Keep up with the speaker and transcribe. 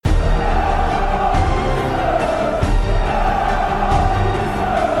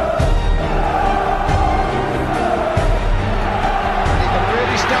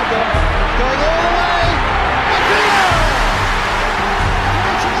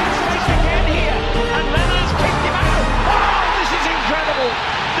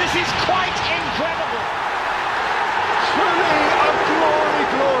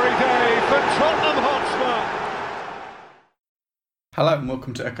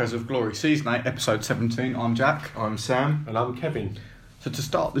welcome to Echoes of Glory, Season 8, Episode 17. I'm Jack. I'm Sam. And I'm Kevin. So to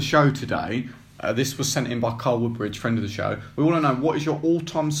start the show today, this was sent in by Carl Woodbridge, friend of the show. We want to know, what is your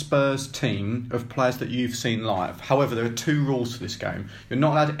all-time Spurs team of players that you've seen live? However, there are two rules to this game. You're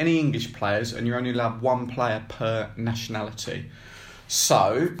not allowed any English players and you're only allowed one player per nationality.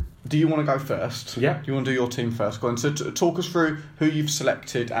 So, do you want to go first? Yeah. Do you want to do your team first? Go on. So talk us through who you've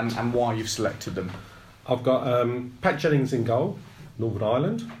selected and why you've selected them. I've got Pat Jennings in goal, Northern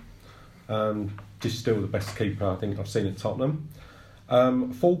Ireland. Just still the best keeper I think I've seen at Tottenham.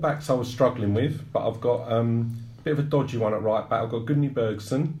 Fullbacks I was struggling with, but I've got a bit of a dodgy one at right back. I've got Gunnar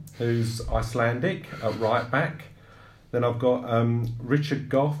Bergson, who's Icelandic, at right back. Then I've got Richard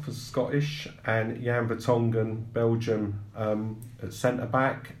Goff, Scottish, and Jan Vertonghen, Belgium, at centre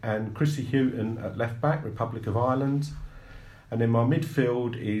back, and Chrissy Houghton at left back, Republic of Ireland. And then my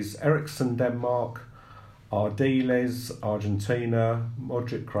midfield is Eriksson, Denmark, Ardiles, Argentina,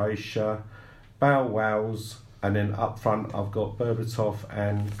 Modric, Croatia, Bale, Wales, and then up front I've got Berbatov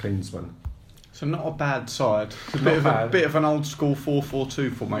and Klinsmann. So not a bad side. It's a bit of an old school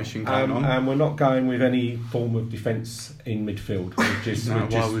 4-4-2 formation going on. And we're not going with any form of defence in midfield.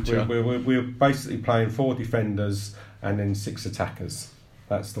 We're basically playing 4 defenders and then 6 attackers.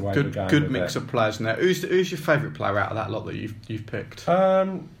 That's the way we're going. Good mix of players in there. Who's your favourite player out of that lot that you've picked?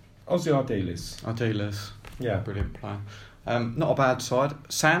 Ozzy Ardiles. Ardiles. Yeah. Brilliant player. Not a bad side.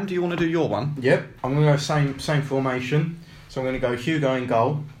 Sam, do you want to do your one? Yep, I'm going to go same formation. So I'm going to go Hugo in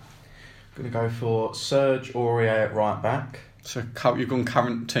goal. I'm going to go for Serge Aurier at right back. So you've gone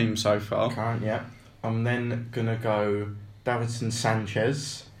current team so far. Current, yeah. I'm then going to go Davinson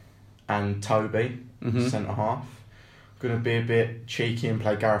Sanchez and Toby, centre half. I'm going to be a bit cheeky and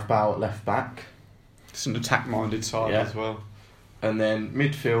play Gareth Bale at left back. It's an attack-minded side as well. And then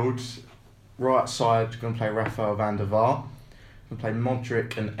midfield, right side, going to play Rafael van der Vaart. Going to play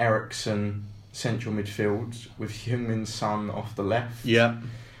Modric and Eriksson central midfield with Heung-min Son off the left. Yeah.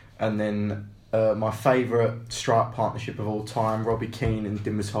 And then my favourite strike partnership of all time, Robbie Keane and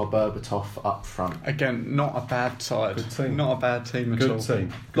Dimitar Berbatov up front. Again, not a bad side. Good team. Not a bad team at all. Good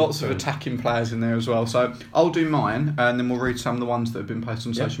team. Lots of attacking players in there as well. So I'll do mine, and then we'll read some of the ones that have been posted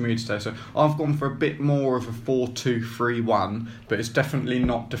on social media today. So I've gone for a bit more of a 4-2-3-1, but it's definitely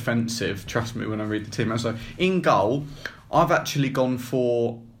not defensive. Trust me when I read the team. So in goal, I've actually gone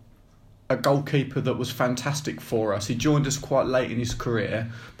for a goalkeeper that was fantastic for us. He joined us quite late in his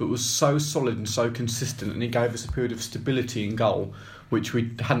career, but was so solid and so consistent, and he gave us a period of stability in goal, which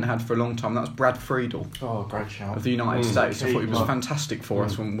we hadn't had for a long time. That was Brad Friedel. Oh, great shout. Of the United States. I thought he was fantastic for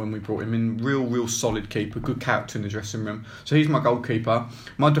us when we brought him in. Real solid keeper, good character in the dressing room. So he's my goalkeeper.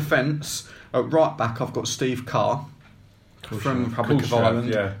 My defence, at right back, I've got Steve Carr. From Republic of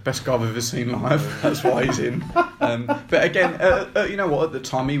Ireland, best guy I've ever seen live. That's why he's in. But again, you know what? At the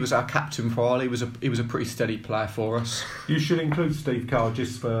time, he was our captain for a while. He was a pretty steady player for us. You should include Steve Carr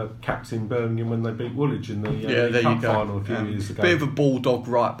just for captain Birmingham when they beat Woolwich in the cup final a few years ago. Bit of a bulldog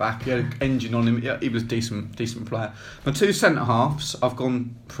right back. He had an engine on him. Yeah, he was a decent player. My 2 centre halves, I've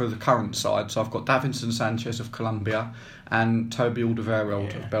gone for the current side. So I've got Davinson Sanchez of Colombia and Toby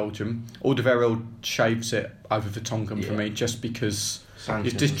Alderweireld of Belgium. Alderweireld shaves it over Vertonghen for me, just because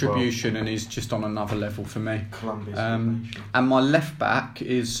Sanchez his distribution and he's just on another level for me. Colombia's and my left back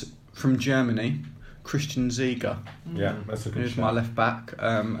is from Germany, Christian Ziege. Yeah, that's a good He's shout. my left back.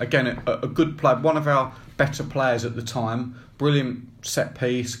 Again, a good player, one of our better players at the time. Brilliant set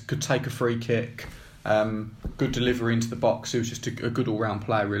piece, could take a free kick. Good delivery into the box. He was just a good all-round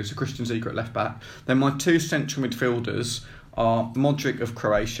player, really. So Christian Ziege at left back. Then my 2 central midfielders are Modric of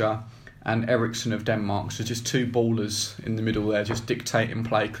Croatia and Eriksson of Denmark. So just 2 ballers in the middle there, just dictating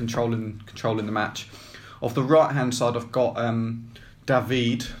play, controlling the match. Off the right-hand side, I've got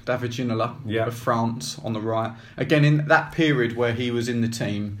David Ginola of France on the right. Again, in that period where he was in the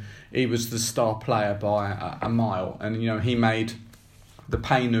team, he was the star player by a mile, and he made the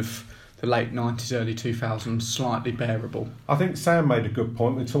pain of the late 90s, early 2000s slightly bearable. I think Sam made a good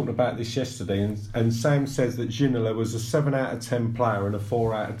point. We talked about this yesterday, and Sam says that Ginola was a 7 out of 10 player and a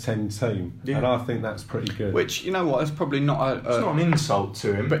 4 out of 10 team, and I think that's pretty good. Which, you know what, it's probably not it's not an insult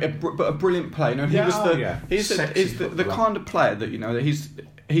to him, but a brilliant player. He's the kind of player that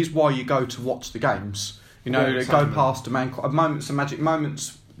he's why you go to watch the games. Go past moments, the magic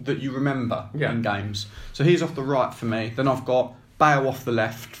moments that you remember in games. So he's off the right for me. Then I've got Bale off the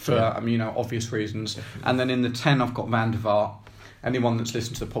left for obvious reasons, and then in the 10 I've got Van der Vaart. Anyone that's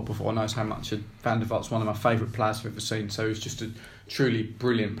listened to the pod before knows how much Van der Vaart's one of my favourite players I've ever seen. So he's just a truly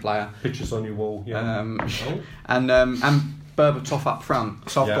brilliant player. Pictures on your wall, and Berbatov up front.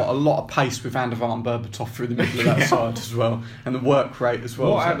 So I've got a lot of pace with Van der Vaart and Berbatov through the middle of that side as well, and the work rate as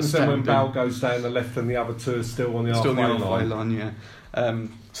well. What happens then when Bale goes down the left and the other two are still on the halfway line? Yeah.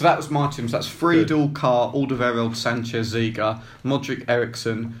 So that was my team. So that's Friedel, Carr, Alderweireld, Sanchez, Ziga, Modric,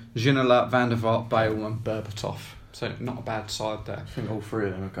 Eriksen, Ginola, Van der Vaart, Bale and Berbatov. So not a bad side there. I think all three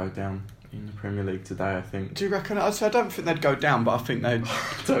of them would go down in the Premier League today, I think. Do you reckon? I don't think they'd go down, but I think they'd.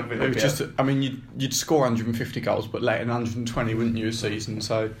 I mean, you'd score 150 goals, but let in 120, wouldn't you, a season?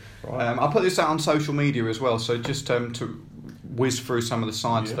 So I'll put this out on social media as well. So just to whiz through some of the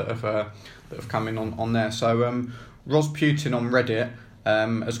sides that have come in on there. So Ros Putin on Reddit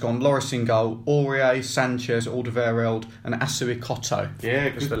has gone Loris in goal, Aurier, Sanchez, Alderweireld, and Asuikoto.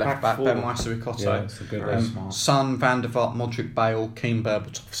 Yeah, as the left back. Ben Asuikoto. Yeah, that's a good Son, Van der Vaart, Modric, Bale, Keane,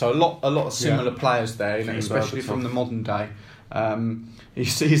 Berbatov. So a lot of similar players there, especially from the modern day. He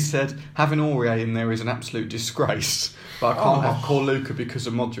said having Aurier in there is an absolute disgrace, but I can't have Corluka because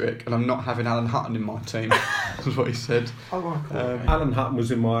of Modric, and I'm not having Alan Hutton in my team. Was what he said. Alan Hutton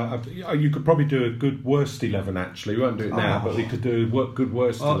was in my. You could probably do a good worst 11 actually. We won't do it now, but we could do a good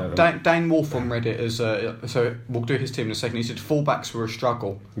worst 11. Dane Wolf on Reddit is so we'll do his team in a second. He said fullbacks were a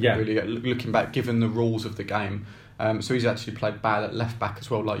struggle. Yeah, really looking back, given the rules of the game. So he's actually played Bale at left back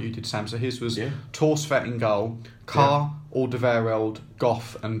as well, like you did, Sam. So his was Torsvet in goal, Carr, Alderweireld,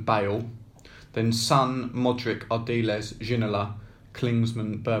 Goff, and Bale. Then Son, Modric, Ardiles, Ginola,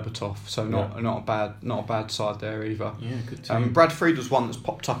 Klinsmann, Berbatov. So not a bad side there either. Yeah, good team. Brad Friedel's one that's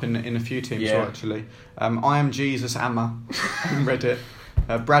popped up in a few teams actually. I am Jesus Amma on Reddit.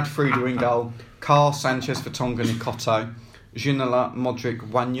 Brad Friedel in goal, Carl, Sanchez, Vertonghen, Nikoto, Ginola, Modric,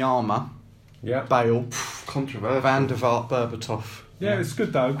 Wanyama. Yeah. Bale, controversial. Van der Vaart, Berbatov. Yeah, it's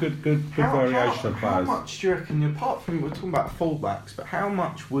good though. Good variation of players. How much do you reckon? Apart from we're talking about fullbacks, but how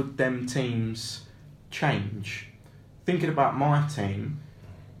much would them teams change? Thinking about my team,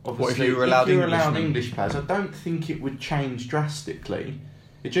 obviously, what if you were allowed English players? I don't think it would change drastically.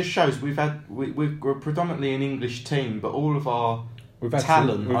 It just shows we're predominantly an English team, but all of our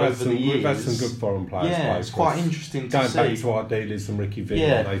talent over the years. We've had some good foreign players. Yeah, it's quite interesting to see. Going back to our dealers and Ricky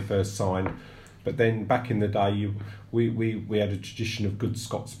Villa when they first signed. But then back in the day, we had a tradition of good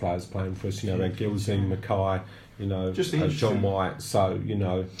Scots players playing for us. You know, we had Gilsing, Mackay, John White. So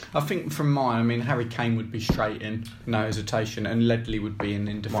I think from mine, I mean, Harry Kane would be straight in, no hesitation, and Ledley would be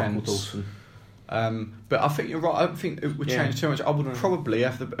in defence. But I think you're right. I don't think it would change too much. I would probably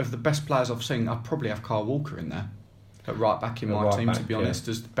of the best players I've seen. I'd probably have Kyle Walker in there at right back in my team. To be honest,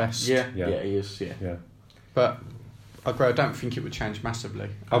 as the best. Yeah, he is. Yeah. But I agree. I don't think it would change massively.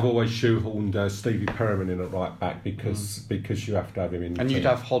 I've always shoehorned Stevie Perriman in at right back because you have to have him in. And you'd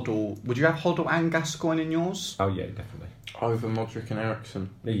have Hoddle. Would you have Hoddle and Gascoigne in yours? Oh yeah, definitely. Over Modric and Eriksen.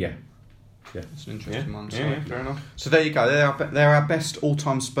 Yeah. It's an interesting one. Yeah, fair enough. So there you go. They're our best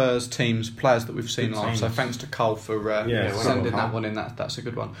all-time Spurs teams, players that we've seen live. So thanks to Cole for sending that one in. That's a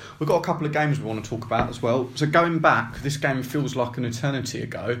good one. We've got a couple of games we want to talk about as well. So going back, this game feels like an eternity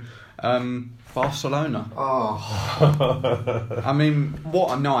ago. Barcelona. I mean,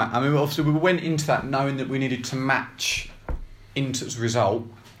 what a night. I mean, obviously we went into that knowing that we needed to match Inter's result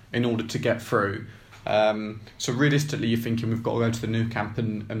in order to get through. So realistically, you're thinking we've got to go to the Nou Camp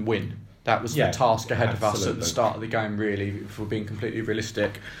and win. That was the task ahead of us at the start of the game, really, if we're being completely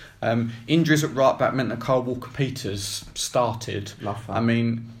realistic. Injuries at right back meant that Kyle Walker-Peters started. Love that. I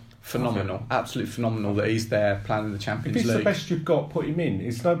mean, phenomenal. Absolutely phenomenal that he's there playing in the Champions League. If it's the best you've got, put him in.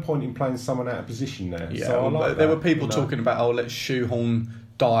 There's no point in playing someone out of position there. Yeah, so there were people talking about, let's shoehorn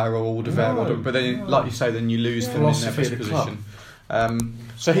Dyer or Alderweireld, but then, like you say, then you lose them in their best position.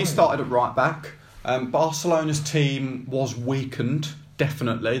 So he started at right back. Barcelona's team was weakened.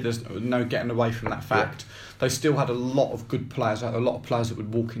 Definitely, there's no getting away from that fact. They still had a lot of good players, a lot of players that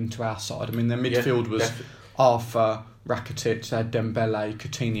would walk into our side. I mean, their midfield was Arthur, Rakitic, they had Dembele,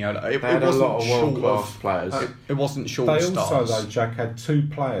 Coutinho. They had a lot of world-class players. It wasn't short of stars. They also, though, Jack, had two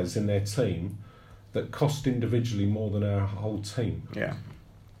players in their team that cost individually more than our whole team. Yeah.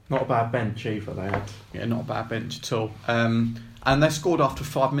 Not a bad bench either, they had. Yeah, not a bad bench at all. And they scored after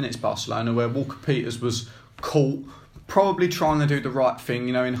 5 minutes, Barcelona, where Walker-Peters was caught, probably trying to do the right thing.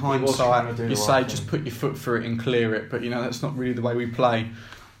 In hindsight, you say just put your foot through it and clear it, but that's not really the way we play.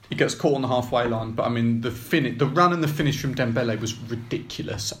 He gets caught on the halfway line, but I mean the run and the finish from Dembele was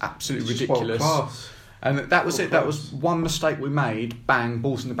ridiculous, absolutely ridiculous. And that was it. That was one mistake we made. Bang,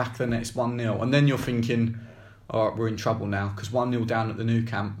 balls in the back of the net. It's 1-0, and then you're thinking, all right, we're in trouble now because 1-0 down at the Nou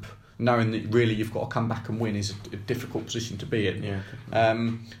Camp, knowing that really you've got to come back and win is a difficult position to be in. Yeah.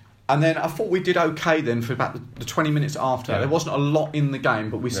 And then I thought we did okay then for about the 20 minutes after. Yeah. There wasn't a lot in the game,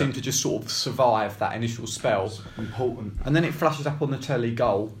 but we Yeah. seemed to just sort of survive that initial spell. It's important. And then it flashes up on the telly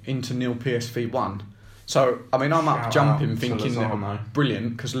goal into 0 PSV 1. So, I mean, I'm up Shout jumping out to thinking Lozano.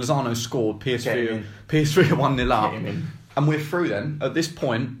 brilliant, because Lozano scored, Get him PSV are 1-0 up. Get him in. And we're through then. At this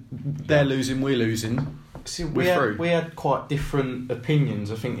point, they're losing, we're losing. See, We're through. we had quite different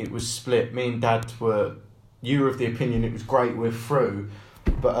opinions. I think it was split. Me and Dad you were of the opinion it was great, we're through.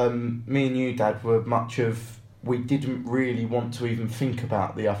 But me and you, Dad, were we didn't really want to even think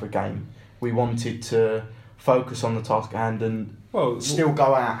about the other game. We wanted to focus on the task at hand and still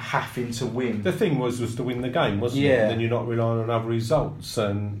go out having to win. The thing was to win the game, wasn't it? Yeah. And then you're not relying on other results,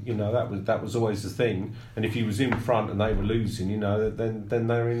 and you know that was always the thing. And if you was in front and they were losing, you know, then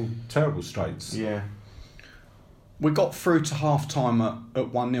they're in terrible straits. Yeah. We got through to half time at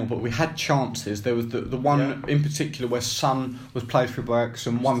 1-0, but we had chances. There was the one in particular where Son was played through by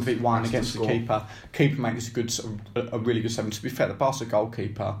Ericsson 1v1 against the keeper. Keeper makes a really good save. To be fair, the Barca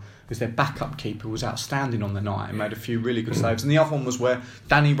goalkeeper, who's their backup keeper, was outstanding on the night and made a few really good saves. And the other one was where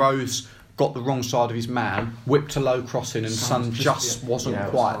Danny Rose got the wrong side of his man, whipped a low cross in, and Son just wasn't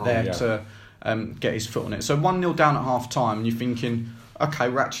quite there to get his foot on it. So 1-0 down at half time, and you're thinking, okay,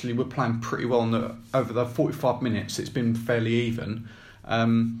 we're playing pretty well over the 45 minutes. It's been fairly even.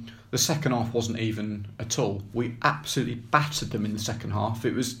 The second half wasn't even at all. We absolutely battered them in the second half.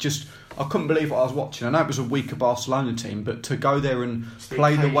 It was just, I couldn't believe what I was watching. I know it was a weaker Barcelona team, but to go there and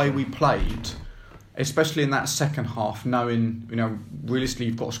play the way we played, especially in that second half, knowing, you know, realistically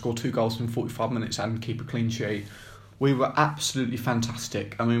you've got to score 2 goals in 45 minutes and keep a clean sheet. We were absolutely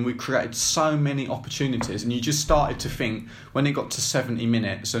fantastic. I mean, we created so many opportunities, and you just started to think, when it got to 70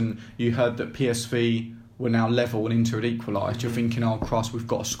 minutes and you heard that PSV were now level and Inter had equalised, you're thinking, oh Christ, we've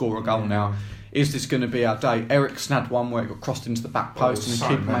got to score a goal now. Is this going to be our day? Ericsson had one where it got crossed into the back post and the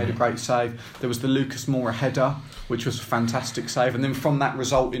keeper made a great save. There was the Lucas Moura header, which was a fantastic save. And then from that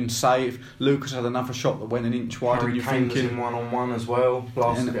resulting save, Lucas had another shot that went an inch wide. Harry and you're Kane thinking, was in one-on-one as well,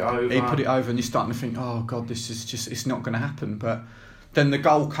 blasted it over. He put it over, and you're starting to think, oh God, this is just, it's not going to happen. But then the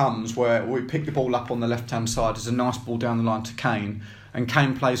goal comes where we pick the ball up on the left-hand side. There's a nice ball down the line to Kane, and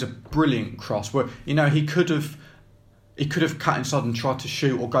Kane plays a brilliant cross where, you know, he could have cut inside and tried to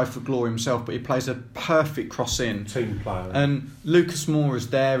shoot or go for glory himself, but he plays a perfect cross in. Team player. And Lucas Moura's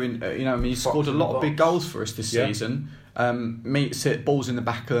there, in he scored a lot of big goals for us this season. Meets it, balls in the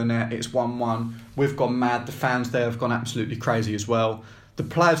back of the net, it's 1-1. We've gone mad, the fans there have gone absolutely crazy as well. The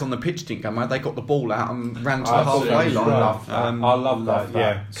players on the pitch didn't go mad, they got the ball out and ran to the halfway line. I love that.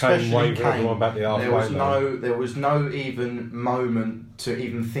 Yeah, Kane waving everyone back the halfway line. There was no even moment to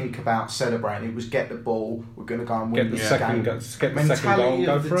even think about celebrating. It was get the ball, we're going to go and win Get the this second game. goal and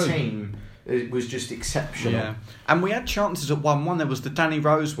go of the through. team, it was just exceptional. Yeah, and we had chances at 1-1. There was the Danny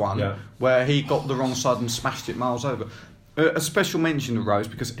Rose one where he got the wrong side and smashed it miles over. A special mention of Rose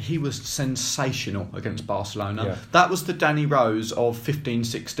because he was sensational against Barcelona. Yeah. That was the Danny Rose of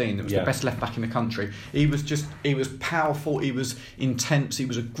 15-16 that was the best left back in the country. He was powerful, he was intense, he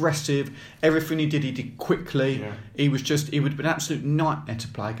was aggressive. Everything he did quickly. Yeah. He would have been an absolute nightmare to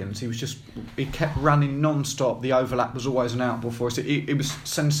play against. He kept running non-stop. The overlap was always an outball for us. It was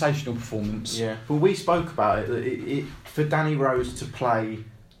sensational performance. Yeah, but we spoke about it for Danny Rose to play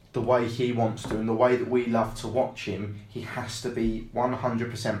the way he wants to and the way that we love to watch him, he has to be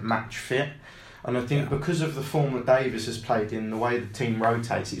 100% match fit. And I think because of the form that Davies has played in, the way the team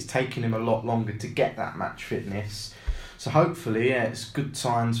rotates, it's taken him a lot longer to get that match fitness. So hopefully, it's good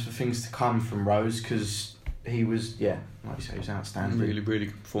signs for things to come from Rose because he was, like you say, he was outstanding. Really, really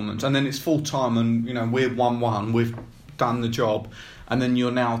good performance. And then it's full time and, we're 1-1, we've done the job. And then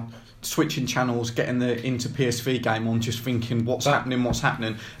you're now switching channels, getting the Inter PSV game on, just thinking what's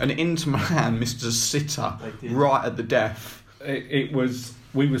happening, and Inter Milan missed a sitter right at the death. We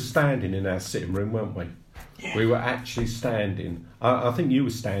were standing in our sitting room, weren't we? Yeah. We were actually standing. I think you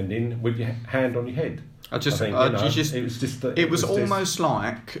were standing with your hand on your head. It was almost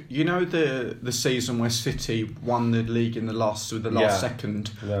like the season where City won the league in the last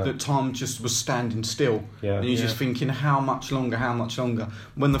second. Yeah. That time just was standing still, and you're just thinking, how much longer?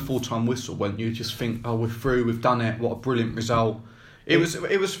 When the full-time whistle went, you just think, oh, we're through, we've done it. What a brilliant result! It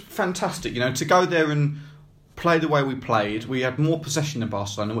was fantastic, to go there and play the way we played. We had more possession than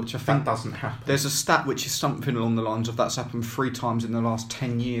Barcelona, which I think that doesn't happen. There's a stat which is something along the lines of that's happened 3 times in the last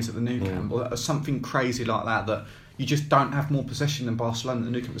 10 years at the Nou Camp, or something crazy like that you just don't have more possession than Barcelona.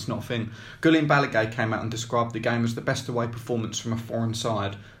 The Nou Camp is not a thing. Gullian Balaguer came out and described the game as the best away performance from a foreign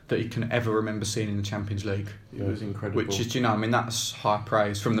side that he can ever remember seeing in the Champions League. It was incredible. Which is, that's high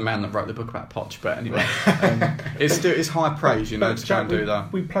praise from the man that wrote the book about Poch. But anyway, it's high praise, to go and do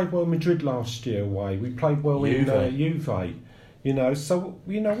that. We played well in Madrid last year away. We played well in Juve. So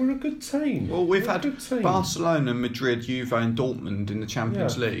we're a good team. Well, we've had Barcelona, Madrid, Juve, and Dortmund in the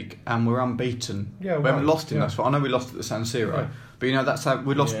Champions League, and we're unbeaten. We haven't lost in those. I know we lost at the San Siro, but that's how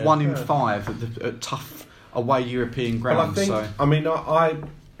we lost 1 in 5 at tough away European grounds.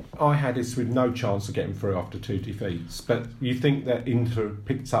 I had this with no chance of getting through after 2 defeats, but you think that Inter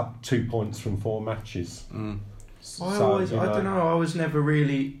picked up 2 points from 4 matches. I don't know. I was never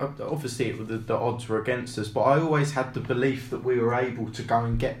really. Obviously, the odds were against us, but I always had the belief that we were able to go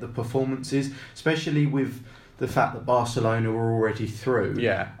and get the performances, especially with the fact that Barcelona were already through.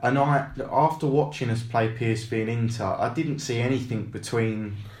 Yeah. And after watching us play PSV and Inter, I didn't see anything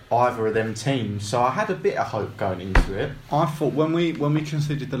between either of them teams, so I had a bit of hope going into it. I thought when we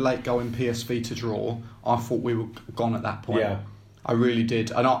conceded the late goal in PSV to draw, I thought we were gone at that point. Yeah. I really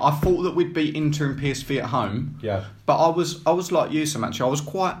did, and I thought that we'd beat Inter and PSV at home. Yeah. But I was like you, Sam. Actually, I was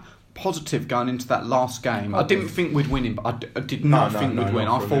quite positive going into that last game. I didn't think we'd win him, but I did not think we'd win.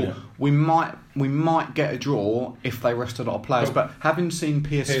 I thought we might get a draw if they rested our players. But having seen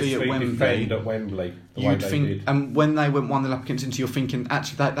PSV at Wembley, you'd think, and when they went 1-0 up against Inter, you're thinking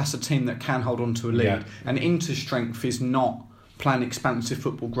actually that's a team that can hold on to a lead. Yeah. And Inter's strength is not playing expansive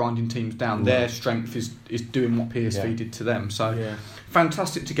football, grinding teams down. Their strength is doing what PSV did to them. So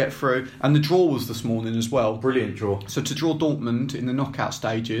fantastic to get through. And the draw was this morning as well. Brilliant draw. So to draw Dortmund in the knockout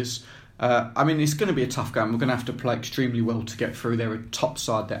stages, it's going to be a tough game. We're going to have to play extremely well to get through. They're a top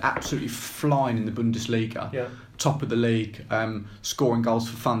side. They're absolutely flying in the Bundesliga. Yeah. Top of the league, scoring goals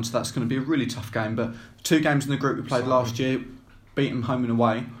for fun. So that's going to be a really tough game. But 2 games in the group we played last year, beat them home and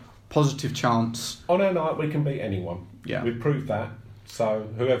away. Positive chance. On our night, we can beat anyone. Yeah. We've proved that. So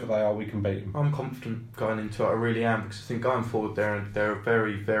whoever they are, we can beat them. I'm confident going into it. I really am, because I think going forward they're a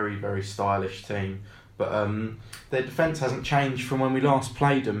very, very, very stylish team. But their defence hasn't changed from when we last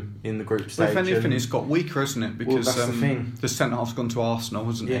played them in the group stage. Well, if anything, it's got weaker, isn't it? Because that's the thing. The centre half's gone to Arsenal,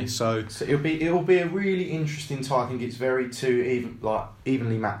 hasn't he? So it'll be a really interesting tie. I think it's very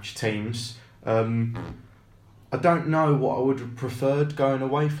evenly matched teams. I don't know what I would have preferred, going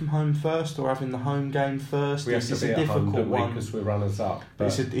away from home first or having the home game first. It's a difficult one because we're runners up.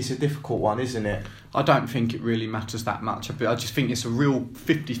 It's a difficult one, isn't it? I don't think it really matters that much. I just think it's a real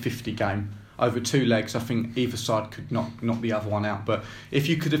 50-50 game. Over 2 legs, I think either side could knock the other one out. But if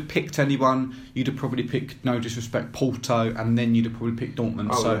you could have picked anyone, you'd have probably picked, no disrespect, Porto, and then you'd have probably picked Dortmund.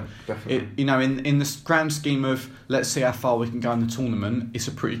 Oh, so, yeah, definitely. in the grand scheme of let's see how far we can go in the tournament, it's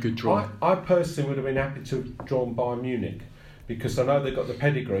a pretty good draw. I personally would have been happy to have drawn Bayern Munich, because I know they've got the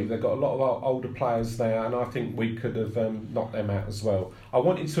pedigree. They've got a lot of our older players there, and I think we could have knocked them out as well. I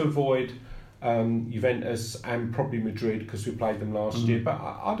wanted to avoid Juventus and probably Madrid because we played them last year, but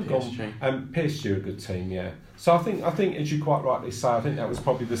I'd have gone. PSG are a good team, yeah. So I think as you quite rightly say, I think that was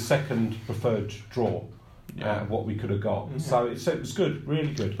probably the second preferred draw out of what we could have got. Yeah. So it was good,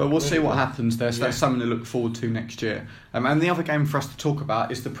 really good. But we'll really see what happens there. So that's something to look forward to next year. And the other game for us to talk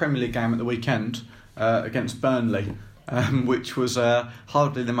about is the Premier League game at the weekend against Burnley. Which was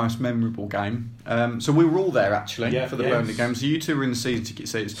hardly the most memorable game. So we were all there actually for the Burnley game. So you two were in the season ticket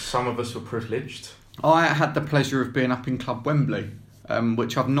seats. Some of us were privileged. I had the pleasure of being up in Club Wembley,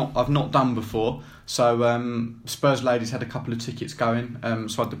 which I've not done before. So Spurs ladies had a couple of tickets going.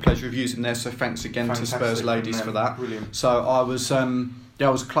 So I had the pleasure of using there. So thanks again to Spurs ladies for that. Brilliant. So I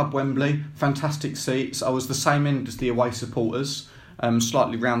was Club Wembley, fantastic seats. I was the same end as the away supporters.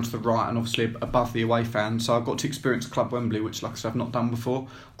 Slightly round to the right and obviously above the away fans, so I got to experience Club Wembley, which, like I said, I've not done before.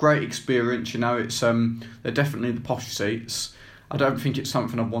 Great experience, it's they're definitely the posh seats. I don't think it's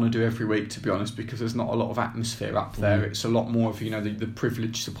something I'd want to do every week, to be honest, because there's not a lot of atmosphere up there. It's a lot more of the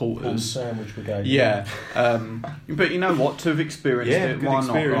privileged supporters. Sandwich brigade. Yeah, but you know what? To have experienced it, why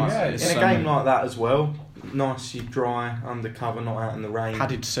not? Right? In a game like that as well. Nicely dry, undercover, not out in the rain.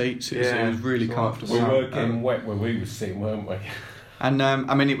 Padded seats. It was really comfortable. We were getting wet when we were sitting, weren't we? And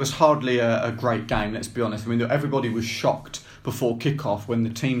it was hardly a great game, let's be honest. everybody was shocked before kick-off when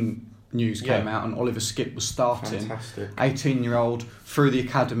the team news came out and Oliver Skipp was starting. Fantastic. 18-year-old through the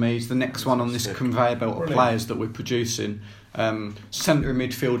academies, the next one on this conveyor belt of players that we're producing. Centre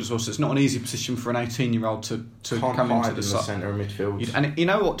midfield as well, so it's not an easy position for an 18-year-old to Can't come hide into the centre of midfield. And you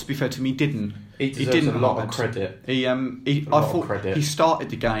know what? To be fair to him, he didn't. He deserves a lot of credit. I thought he started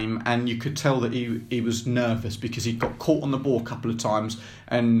the game, and you could tell that he was nervous because he got caught on the ball a couple of times,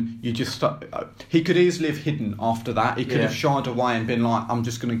 and he could easily have hidden after that. He could have shied away and been like, "I'm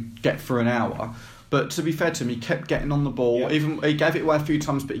just going to get through an hour." But to be fair to him, he kept getting on the ball. Yeah. Even he gave it away a few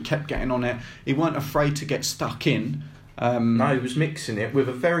times, but he kept getting on it. He weren't afraid to get stuck in. No, he was mixing it with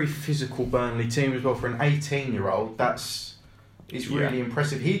a very physical Burnley team as well. For an 18-year-old, it's really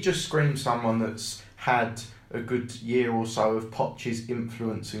impressive. He just screams someone that's had a good year or so of Poch's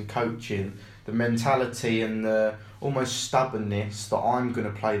influence and coaching, the mentality and the almost stubbornness that I'm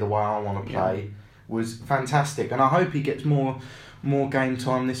going to play the way I want to play was fantastic. And I hope he gets more game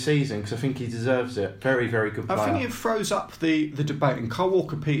time this season because I think he deserves it. Very, very good player. I think it throws up the debate, and Kyle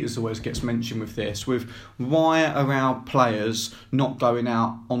Walker-Peters always gets mentioned with this, with why are our players not going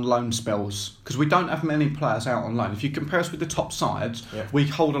out on loan spells? Because we don't have many players out on loan. If you compare us with the top sides, we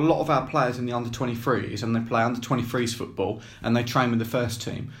hold a lot of our players in the under-23s, and they play under-23s football, and they train with the first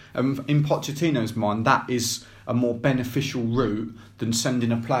team. In Pochettino's mind, that is a more beneficial route than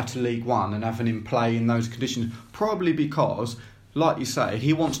sending a player to League One and having him play in those conditions, probably because, like you say,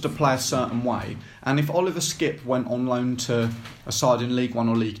 he wants to play a certain way. And if Oliver Skipp went on loan to a side in League One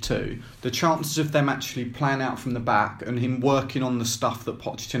or League Two, the chances of them actually playing out from the back and him working on the stuff that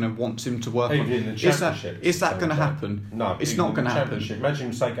Pochettino wants him to work Even on, in the Championship, is that going to happen? No, it's not going to happen. Imagine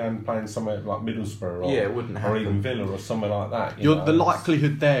him, say, going playing somewhere like Middlesbrough it wouldn't happen. or even Villa or somewhere like that. The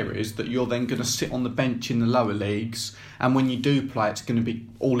likelihood there is that you're then going to sit on the bench in the lower leagues, and when you do play, it's going to be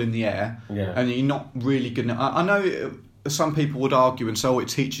all in the air, and you're not really going to... I know... Some people would argue and say, it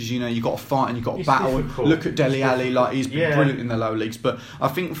teaches you've got to fight and you've got to battle. Difficult. Look at Dele Alli, like he's been brilliant in the lower leagues. But I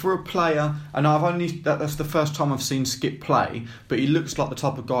think for a player, and that's the first time I've seen Skipp play, but he looks like the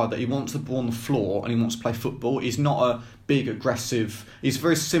type of guy that he wants the ball on the floor and he wants to play football. He's not a big, aggressive... He's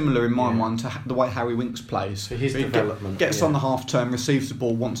very similar in my mind to the way Harry Winks plays. For his development. Gets on the half-turn, receives the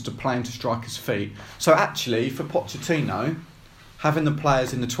ball, wants to play into striker's feet. So actually, for Pochettino, having the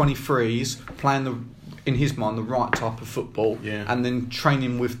players in the 23s, playing in his mind, the right type of football, and then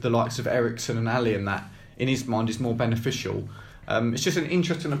training with the likes of Eriksen and Ali and that, in his mind, is more beneficial. It's just an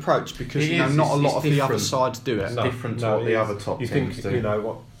interesting approach because not a lot of the other sides do it. It's different to what the other top teams do. You know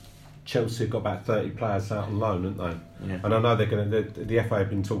what? Chelsea have got about 30 players out on loan, haven't they? Yeah. And I know they're going to. The FA have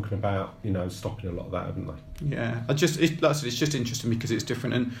been talking about stopping a lot of that, haven't they? Yeah, like I said, it's just interesting because it's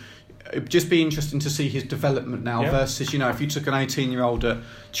different, and it'd just be interesting to see his development now versus if you took an 18-year-old at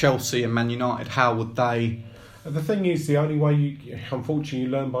Chelsea and Man United, how would they? The thing is, the only way unfortunately you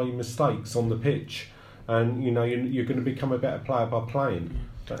learn by your mistakes on the pitch, and you're going to become a better player by playing.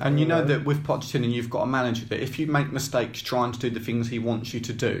 And you know that with Pochettino, you've got a manager that if you make mistakes trying to do the things he wants you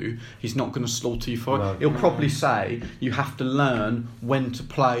to do, he's not going to slaughter you for it. He'll probably say you have to learn when to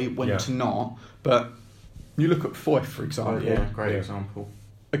play, when to not. But you look at Foyth, for example. Great example.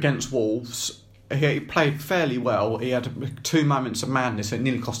 Against Wolves, he played fairly well. He had 2 moments of madness. It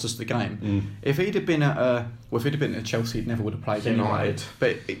nearly cost us the game. If he'd have been at Chelsea, he never would have played anyway.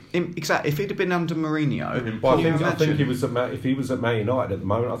 But exactly, if he'd have been under Mourinho, I think he was if he was at Man United at the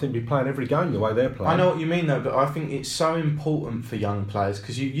moment, I think he'd be playing every game the way they're playing. I know what you mean though, but I think it's so important for young players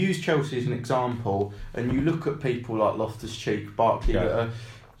because you use Chelsea as an example, and you look at people like Loftus-Cheek, Barkley that are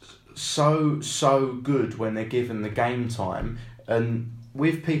so good when they're given the game time, and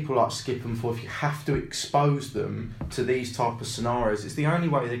with people like Skipp and Foyth, you have to expose them to these type of scenarios. It's the only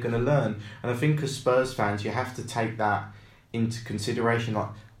way they're going to learn. And I think as Spurs fans, you have to take that into consideration. Like,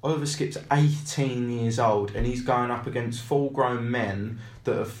 Oliver Skipp's 18 years old and he's going up against full-grown men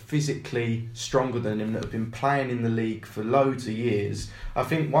that are physically stronger than him, that have been playing in the league for loads of years. I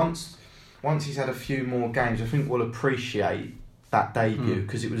think once he's had a few more games, I think we'll appreciate that debut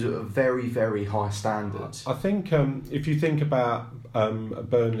because it was at a very, very high standard. I think if you think about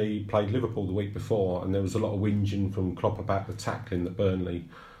Burnley played Liverpool the week before, and there was a lot of whinging from Klopp about the tackling that Burnley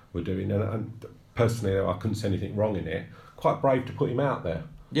were doing, and personally I couldn't see anything wrong in it. Quite brave to put him out there.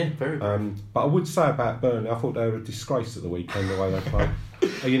 Yeah, very brave. But I would say about Burnley, I thought they were a disgrace at the weekend the way they played.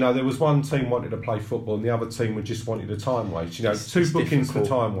 There was one team wanted to play football and the other team were just wanted a time waste. Two bookings difficult. for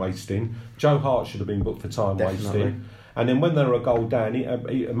time wasting. Joe Hart should have been booked for time wasting. And then when they were a goal down,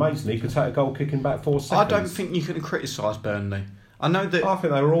 he amazingly could take a goal kick in about 4 seconds. I don't think you can criticise Burnley. I think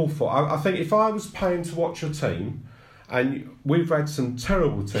they were awful. I think if I was paying to watch a team, and we've had some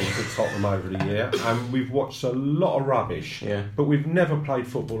terrible teams at Tottenham over the year, and we've watched a lot of rubbish, but we've never played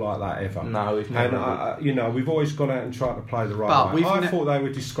football like that ever. No, we've never. And we've always gone out and tried to play the right way. I thought they were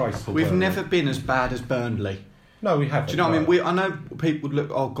disgraceful. We've never been as bad as Burnley. No, we haven't. Do you know what I no. mean? I know people would look,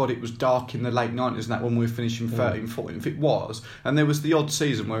 oh God, it was dark in the late 90s and that when we were finishing 13, 14. If it was, and there was the odd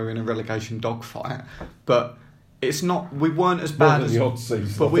season where we were in a relegation dogfight, but it's not. We weren't as bad as the odd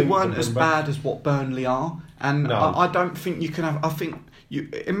season, but we weren't as bad as what Burnley are. And No. I don't think you can have. I think you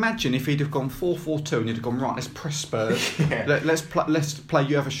imagine if he'd have gone 4-4-2 and you'd have gone right. Let's press Spurs. Yeah. Let's play.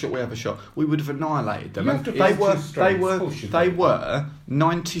 You have a shot. We have a shot. We would have annihilated them. You And have to play to strengths, they of course were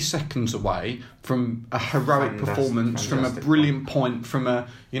 90 seconds away from a heroic performance, from a brilliant point, from a,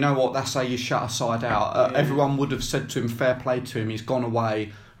 you know what, that's how you shut a side out. Everyone would have said to him, fair play to him, he's gone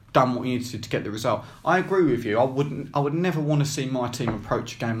away, done what he needed to get the result. I agree with you. I would never want to see my team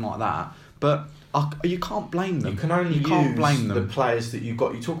approach a game like that, but you can't blame them. You can only can't blame them. the players that you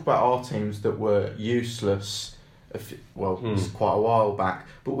got. You talk about our teams that were useless. It's quite a while back,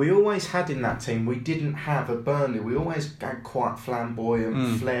 but we always had in that team. We didn't have a Burnley. We always had quite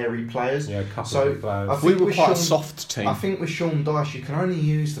flamboyant, flary players. Yeah, a couple so of players. I think We were with quite a Sean- soft team. I think with Sean Dyche, you can only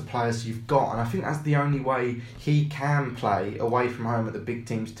use the players you've got, and I think that's the only way he can play away from home at the big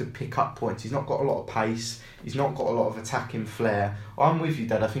teams to pick up points. He's not got a lot of pace. He's not got a lot of attacking flair. I'm with you,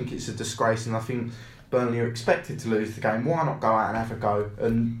 Dad. I think it's a disgrace, and I think Burnley are expected to lose the game. Why not go out and have a go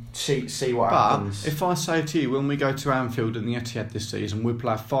and see what happens? But if I say to you, when we go to Anfield and the Etihad this season, we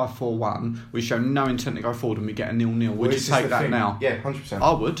play a 5-4-1, we show no intent to go forward and we get a 0-0, would you take that now? Yeah, 100%.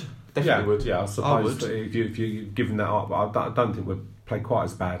 I would. Definitely would. Yeah, I suppose would. if you're giving that up, I don't think we'd play quite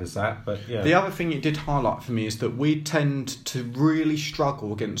as bad as that. But yeah, The other thing it did highlight for me is that we tend to really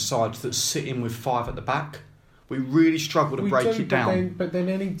struggle against sides that sit in with 5 at the back. We really struggle to break it down. But then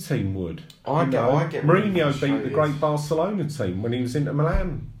any team would. I get really Mourinho beat the frustrated. great Barcelona team when he was Inter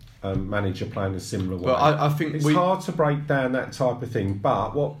Milan manager playing a similar way. But I think it's hard to break down that type of thing.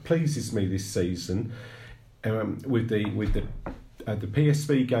 But what pleases me this season, with the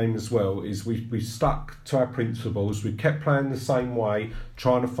PSV game as well, is we stuck to our principles. We kept playing the same way,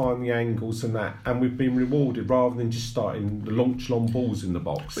 trying to find the angles and that, and we've been rewarded rather than just starting the launch long balls in the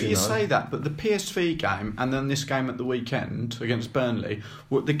box. But you say that, but the PSV game and then this game at the weekend against Burnley,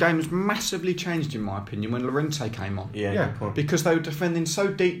 the game's massively changed in my opinion when Llorente came on. Yeah, Yeah. good point. Because they were defending so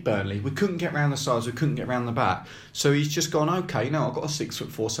deep, Burnley. We couldn't get round the sides, we couldn't get round the back. So he's just gone, okay, no, I've got a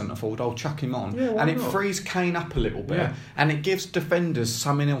 6'4" centre forward, I'll chuck him on. Yeah, why and it not? frees Kane up a little bit. Yeah. And it gives defenders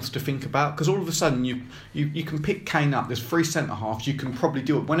something else to think about. Because all of a sudden you can pick Kane up, there's 3 centre halves, you can probably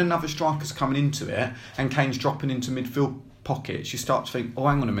do it. When another striker's coming into it and Kane's dropping into midfield pockets, you start to think, oh,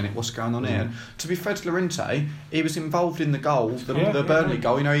 hang on a minute, what's going on here? To be fair to Llorente, he was involved in the goal, the Burnley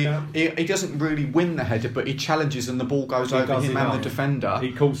goal. You know, he doesn't really win the header, but he challenges and the ball goes over him and the defender.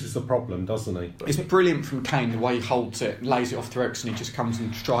 He causes the problem, doesn't he? It's brilliant from Kane, the way he holds it, lays it off to Eriksen, he just comes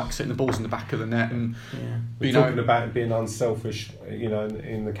and strikes it and the ball's in the back of the net. And We're talking about him being unselfish,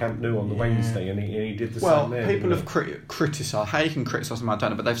 in the Camp Nou on the Wednesday, and he did the same there. People have criticised, how you can criticise him, I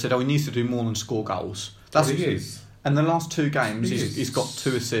don't know, but they've said, he needs to do more than score goals. That's what he is. And the last 2 games, he's got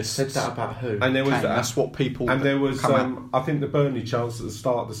 2 assists. Said that about who? And there was Kane, that's what people. And there was, come I think the Burnley chance at the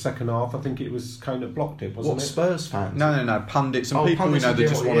start of the second half. I think it was Kane that blocked it, wasn't What, it? Spurs fans? No, pundits and people pundits that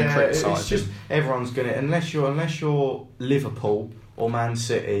just want to criticise. It's just everyone's gonna, unless you're Liverpool or Man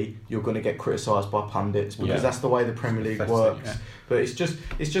City, you're gonna get criticised by pundits because that's the way the Premier League works. Yeah. But it's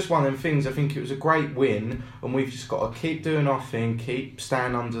just one of them things. I think it was a great win, and we've just got to keep doing our thing, keep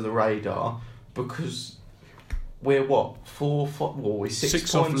staying under the radar, because we're we're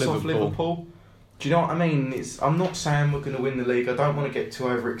 6 points off Liverpool. Do you know what I mean? I'm not saying we're going to win the league. I don't want to get too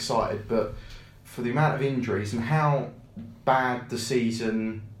overexcited, but for the amount of injuries and how bad the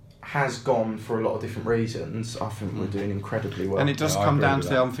season has gone for a lot of different reasons, I think we're doing incredibly well. And it does Yeah, I come agree down with to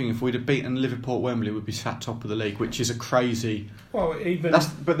that. the other thing. If we'd have beaten Liverpool at Wembley, we'd be sat top of the league, which is a crazy. Well, even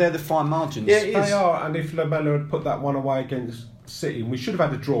But they're the fine margins. Yeah, it is. they are. And if Lamella had put that one away against City, and we should have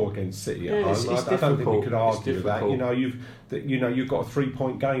had a draw against City at Yeah, home. it's I don't think we difficult. could It's argue with that. difficult. You've got a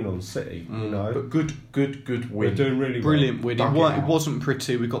 3-point gain on City. But good win. We're doing really Brilliant win. Dug it out. It wasn't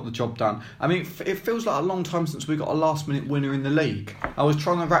pretty. We got the job done. I mean, it feels like a long time since we got a last-minute winner in the league. I was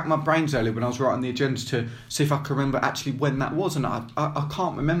trying to rack my brains earlier when I was writing the agenda to see if I could remember actually when that was, and I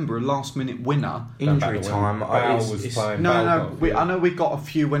can't remember a last-minute winner. Injury time. Bale was playing. No. Bale I know we got a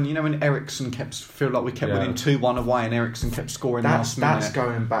few when Eriksen kept winning 2-1 away, and Eriksen kept scoring last minute. That's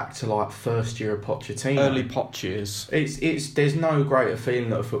going back to like first year of Pochettino. Early Poch years. There's no greater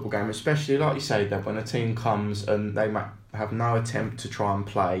feeling at a football game, especially like you say, that when a team comes and they have no attempt to try and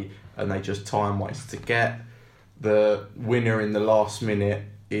play and they just time waste to get the winner in the last minute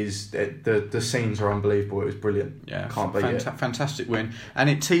is the scenes are unbelievable. It was brilliant. Yeah, Can't beat it. Fantastic win, and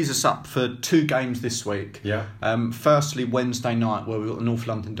it tees us up for 2 games this week. Yeah. Firstly, Wednesday night, where we've got the North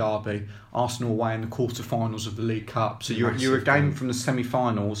London derby, Arsenal away in the quarter-finals of the League Cup. So you're a game from the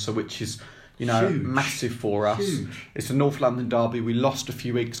semi-finals, so which is Huge. massive for us. Huge. It's a North London derby. We lost a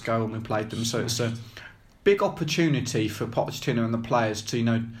few weeks ago when we played them, so it's a big opportunity for Pochettino and the players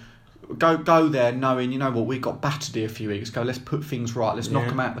to go there knowing what we got battered here a few weeks ago. Let's put things right. Let's knock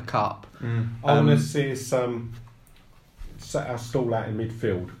them out of the cup. I want to see us set our stall out in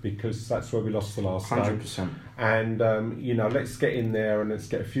midfield, because that's where we lost the last game. 100%. And let's get in there and let's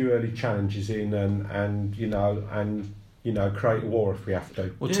get a few early challenges in and create a war if we have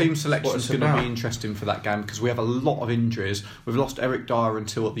to. Well, Yeah, team that's selection what is it's going to about. be interesting for that game, because we have a lot of injuries. We've lost Eric Dyer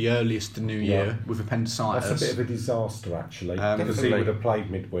until at the earliest the new year with appendicitis. That's a bit of a disaster, actually, because he Definitely. would have played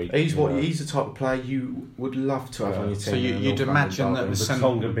midweek. He's the type of player you would love to have on your team. So in a you'd North imagine London that derby. the centre-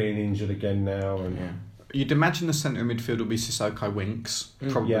 Tonga being injured again now, and You'd imagine the centre of midfield will be Sissoko Winks.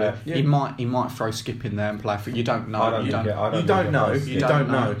 Probably. Yeah. He might throw Skip in there and play for. You don't know. I don't know. You don't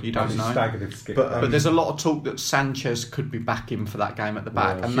know. He's staggered at Skip. But there's a lot of talk that Sanchez could be back in for that game at the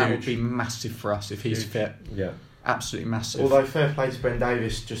back, Yeah. and that would Huge. be massive for us if he's Huge. fit. Yeah. Absolutely massive. Although fair play to Ben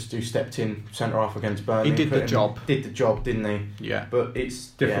Davis, just who stepped in centre half against Burnley. He did the job. Did the job, didn't he? Yeah. But it's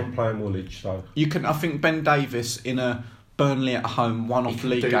Different playing Woolwich, though. I think Ben Davis in a Burnley at home one-off He can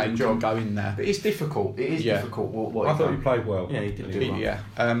league do the game can job. go in there. But it's difficult. It is difficult. What I he thought done. he played well. Yeah, he did do well. Yeah.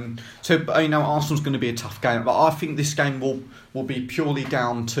 So Arsenal's going to be a tough game, but I think this game will be purely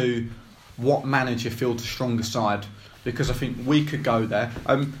down to what manager feels the stronger side, because I think we could go there.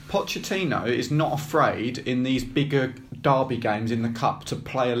 Pochettino is not afraid in these bigger derby games in the cup to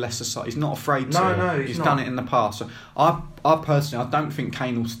play a lesser side. He's not afraid to. No, he's not. done it in the past. So I personally, I don't think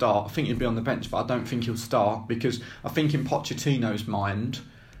Kane will start. I think he'll be on the bench, but I don't think he'll start, because I think in Pochettino's mind,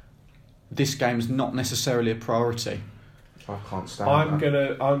 this game's not necessarily a priority. I can't stand I'm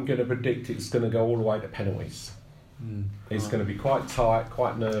that. gonna predict it's gonna go all the way to penalties. It's going to be quite tight,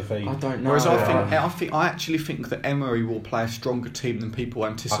 quite nervy. I don't know. Whereas I actually think that Emery will play a stronger team than people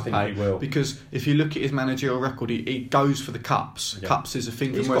anticipate. I think he will. Because if you look at his managerial record, he goes for the cups. Yeah. Cups is a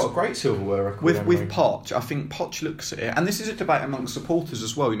thing. He's Whereas got a great silverware record. with Emery. Poch, I think Poch looks at it, and this is a debate amongst supporters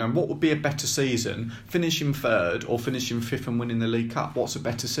as well. What would be a better season? Finishing third or finishing fifth and winning the League Cup? What's a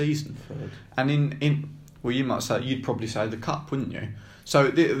better season? Third. And you might say, you'd probably say the cup, wouldn't you? So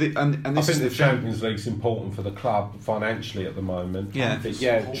I this think is the the Champions League's important for the club financially at the moment. Yeah.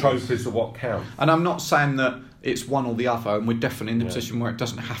 But trophies are what count. And I'm not saying that it's one or the other, and we're definitely in the position where it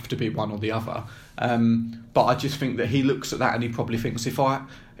doesn't have to be one or the other. But I just think that he looks at that and he probably thinks, if I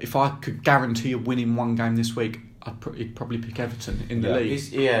could guarantee a win in one game this week, he'd probably pick Everton in the league.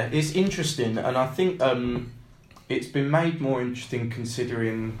 It's interesting, and I think it's been made more interesting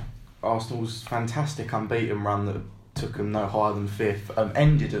considering Arsenal's fantastic unbeaten run that took them no higher than fifth,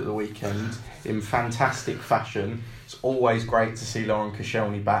 ended at the weekend in fantastic fashion. It's always great to see Lauren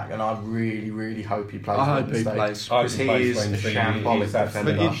Koscielny back, and I really, really hope he plays. I hope he plays. because he is a shambolic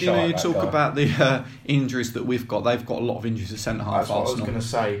defender. But you talk about the injuries that we've got. They've got a lot of injuries at centre half. That's what Arsenal. I was going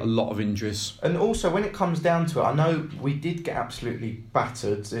to say. A lot of injuries. And also, when it comes down to it, I know we did get absolutely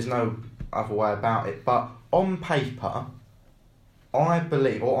battered. There's no other way about it. But on paper, I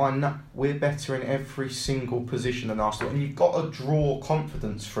believe, or I know, we're better in every single position than Arsenal. And you've got to draw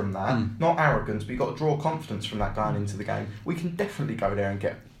confidence from that. Not arrogance, but you've got to draw confidence from that going into the game. We can definitely go there and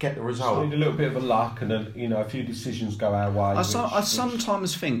get the result. So we need a little bit of a luck, and then a few decisions go our way. I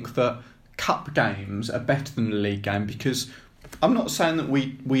sometimes think that cup games are better than the league game, because I'm not saying that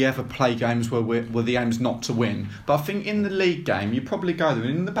we ever play games where the aim's not to win, but I think in the league game you probably go there,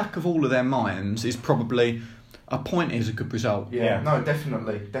 and in the back of all of their minds is probably a point is a good result. Yeah, no,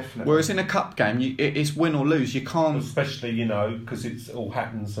 definitely. Whereas in a cup game, it's win or lose. You can't, especially because it all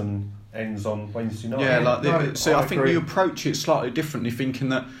happens and ends on Wednesday night. Yeah, so I think agree. you approach it slightly differently, thinking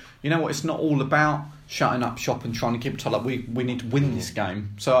that it's not all about shutting up shop and trying to keep it tight. Like we need to win this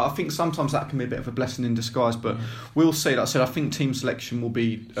game. So I think sometimes that can be a bit of a blessing in disguise. But we'll see. Like I said, I think team selection will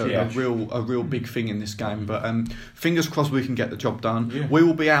be a real big thing in this game. But fingers crossed we can get the job done. Yeah. We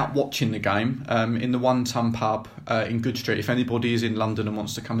will be out watching the game in the One Ton pub in Good Street. If anybody is in London and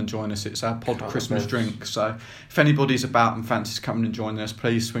wants to come and join us, it's our pod Christmas drink. So if anybody's about and fancies coming and joining us,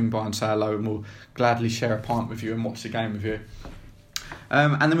 please swing by and say hello, and we'll gladly share a pint with you and watch the game with you.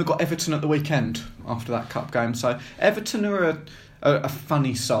 And then we've got Everton at the weekend after that cup game. So Everton are a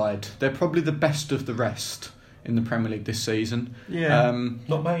funny side. They're probably the best of the rest in the Premier League this season. Yeah.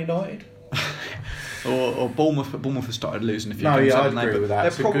 Not Man United. or Bournemouth. But Bournemouth have started losing a few No, games. yeah, I haven't they? agree with But that. They're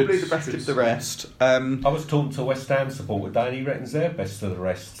It's a probably good- the best good- of the rest. I was talking to a West Ham supporter, Dan. He reckons they're best of the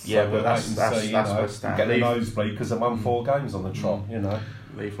rest. Yeah, so but that's you know, West Ham. get the Leave- nosebleed because they won 4 games on the trot. You know.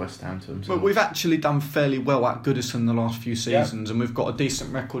 Leave West Ham to themselves. But we've actually done fairly well at Goodison the last few seasons, and we've got a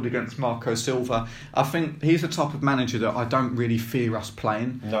decent record against Marco Silva. I think he's the type of manager that I don't really fear us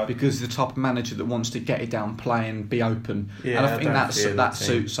playing, No. because he's the type of manager that wants to get it down, play and be open. Yeah, and I I think don't fear the that team.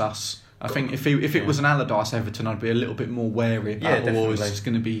 suits us. I think if it was an Allardyce Everton, I'd be a little bit more wary about Yeah, it's definitely. just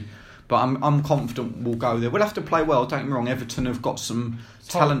going to be. But I'm confident we'll go there. We'll have to play well. Don't get me wrong. Everton have got some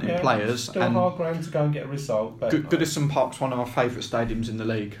talented players, Still and hard ground to go and get a result. But Goodison Park's one of my favourite stadiums in the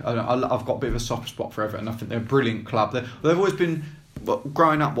league. I've got a bit of a soft spot for Everton. I think they're a brilliant club. They've always been,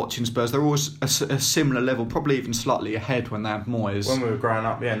 growing up watching Spurs, they're always a similar level, probably even slightly ahead when they had Moyes. When we were growing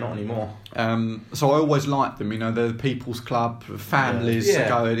up, yeah, not anymore. So I always liked them. You know, they're the people's club, families Yeah.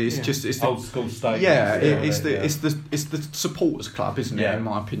 going. It's Yeah. just it's the, old school stadium. it's the supporters club, isn't it? Yeah. In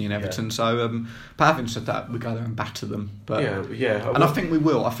my opinion, Everton. So, but having said that, we go there and batter them. But yeah. and I think we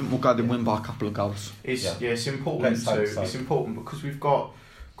will. I think we'll go there and win by a couple of goals. It's important Let's hope so. It's important because we've got.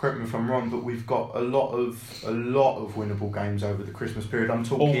 Correct me if I'm wrong, but we've got a lot of winnable games over the Christmas period. I'm All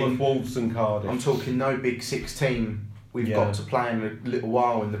talking of Wolves and Cardiff. I'm talking no Big Six team we've Yeah. got to play in a little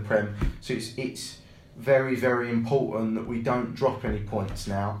while in the Prem. So it's very, very important that we don't drop any points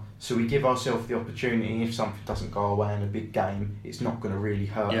now. So we give ourselves the opportunity, if something doesn't go away in a big game, it's not going to really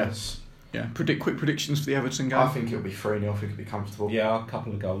hurt Yeah. us. Yeah. Quick predictions for the Everton game. I think it'll be 3-0. I think it'll be comfortable. Yeah, a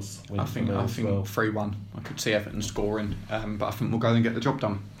couple of goals. I think 3-1. I could see Everton scoring, but I think we'll go and get the job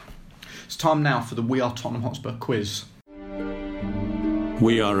done. It's time now for the We Are Tottenham Hotspur quiz.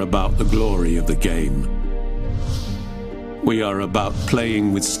 We are about the glory of the game. We are about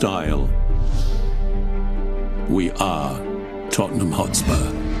playing with style. We are Tottenham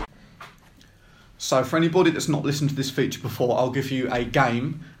Hotspur. So for anybody that's not listened to this feature before, I'll give you a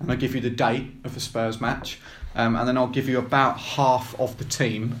game and I'll give you the date of the Spurs match, and then I'll give you about half of the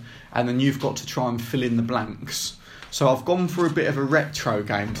team, and then you've got to try and fill in the blanks. So I've gone for a bit of a retro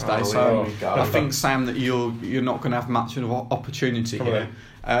game today. Oh, so here we go. I think, Sam, that you're not going to have much of an opportunity here.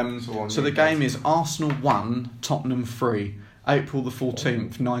 So the game is Arsenal 1, Tottenham 3, April the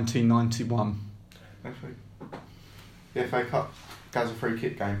 14th, 1991. Next week. The FA Cup. Gaza free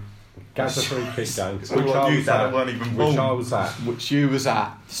kick game. Gaza free kick game. It's all I knew that, I weren't even Which born. I was at. Which you was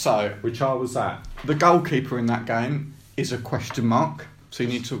at. So Which I was at. the goalkeeper in that game is a question mark. So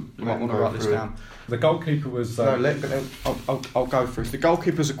you might want to write this down. The goalkeeper was. I'll go through. So the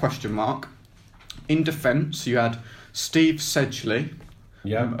goalkeeper's a question mark. In defence, you had Steve Sedgley.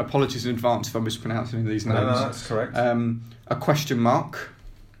 Yeah. Apologies in advance if I'm mispronouncing any of these names. No, that's correct. A question mark.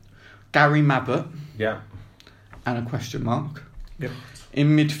 Gary Mabbott. Yeah. And a question mark. Yep.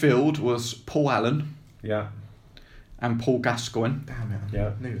 In midfield was Paul Allen Yeah. and Paul Gascoigne. Damn it.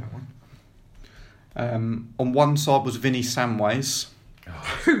 Yeah. I knew that one. On one side was Vinnie Samways,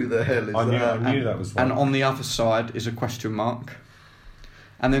 Who the hell is I that? knew that was one. and on the other side is a question mark.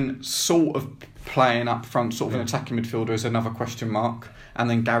 And then sort of playing up front, sort of an attacking midfielder, is another question mark. And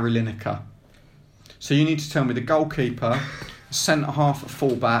then Gary Lineker. So you need to tell me the goalkeeper, centre half,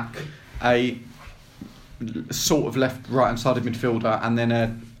 full back, a sort of right hand sided midfielder, and then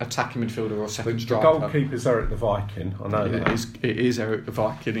a attacking midfielder or second The striker. goalkeeper's Eric the Viking. I know It that. is Eric the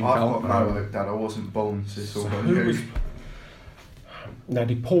Viking in I've goal. got no hope, Dad. I wasn't born, so it's all on Who you. was? Now,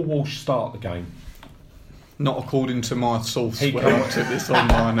 did Paul Walsh start the game? Not according to my source. He When come- I took this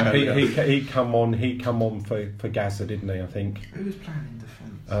online earlier. He come on for Gaza, didn't he? I think. Who was playing in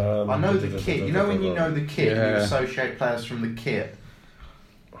defence? I I know the kit. You know when you know the kit, you Yeah. associate players from the kit.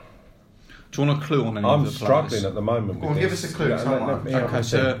 Do you want a clue on any I'm of the struggling players? at the moment. Go with on, give this. us a clue, Yeah, someone. me have Okay, a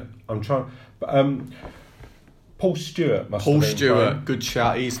so- think. I'm trying. But, Paul Stewart must Paul have been Stewart, good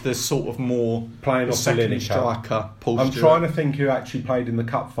shout. He's the sort of more playing the off the second Lineker. striker. Paul I'm Stewart. trying to think who actually played in the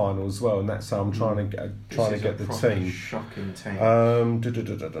cup final as well, and that's how I'm trying to get the team. Shocking team.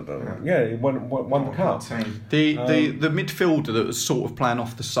 Yeah, he won the cup. Team. The midfielder that was sort of playing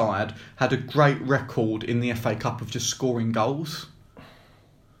off the side had a great record in the FA Cup of just scoring goals.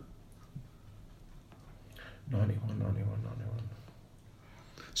 91.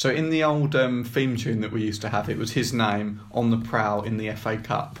 So in the old theme tune that we used to have, it was his name on the prow in the FA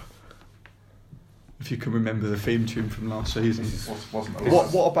Cup. If you can remember the theme tune from last season. Wasn't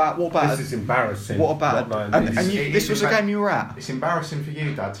What about? This is embarrassing. What about? not knowing this. This was a game you were at. It's embarrassing for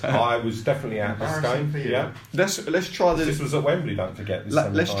you, Dad. I was definitely at this Embarrassing game. for you. Yeah, Let's try this the. was at Wembley. Don't forget. This Let's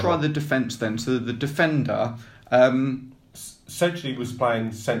semi-final. try the defence then. So the defender. Sedgley was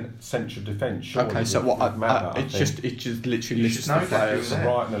playing central defence. Surely, Okay, so with what? Matter, I It think. just literally You lists should know the that, players. Yeah.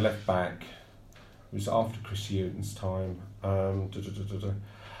 right and a left back. It was after Chris Hughton's time.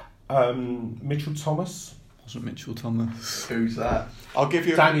 Mitchell Thomas. Wasn't Mitchell Thomas? Who's that? I'll give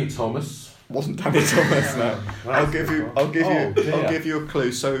you. Danny Thomas. Wasn't Danny Thomas? No. I'll give dear. you a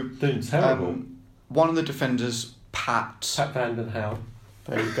clue. So Doing terrible. one of the defenders, Pat. Pat Van Den Hal.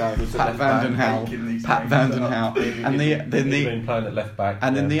 There you go. Was Pat it Van Den Hal. Pat Van Den Hal. And He'd been playing at left back.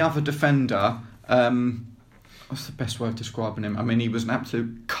 then the other defender. What's the best way of describing him? I mean, he was an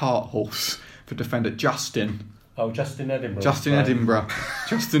absolute cart horse for defender. Justin Edinburgh. Justin Edinburgh.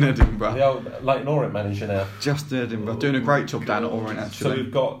 The old Leighton Orient manager now. Justin Edinburgh. Doing a great job down at Orient, actually. So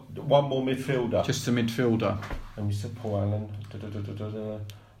we've got one more midfielder. Just a midfielder. And we said Paul Allen.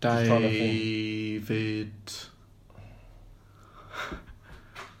 David.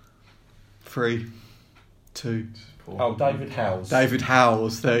 3, 2. David Howes. David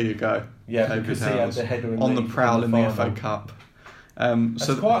Howes. There you go. Yeah, David because Howes. he had the header on the prowl in the FA final. Cup.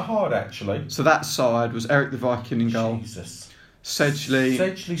 That's quite hard, actually. So that side was Eric the Viking in goal. Jesus. Sedgley,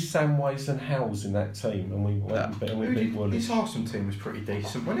 Samways and Howes in that team, and we beat Woolwich. His Arsenal team was pretty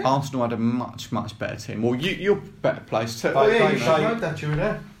decent, wasn't it? Arsenal had a much better team. Well, you're better placed too. Oh yeah, you showed that you were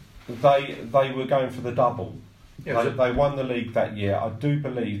there. They were going for the double. Yeah, they won the league that year. I do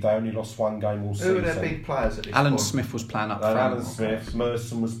believe they only lost one game all season. Who were their big players at this Alan point? Smith was playing up front. Alan Smith,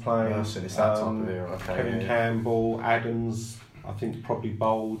 Merson was playing. Merson, it's that type of era. Okay, Kevin Campbell, Adams, I think probably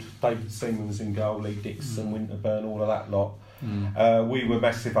Bold, David Seaman's in goal, Lee Dixon, Winterburn, all of that lot. We were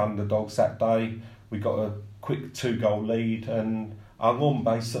massive underdogs that day. We got a quick 2-goal lead and hung on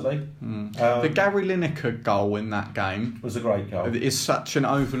basically. The Gary Lineker goal in that game was a great goal. Is such an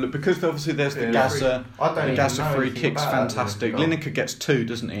overlook because obviously there's the Gaza. The Gaza free kick's fantastic. Lineker gets 2,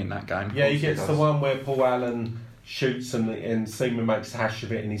 doesn't he, in that game? Yeah, he gets the one where Paul Allen shoots and Seaman makes a hash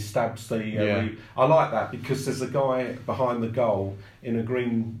of it and he stabs the. I like that because there's a guy behind the goal in a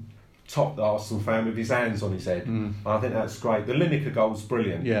green top, the Arsenal fan, with his hands on his head. I think that's great. The Lineker goal's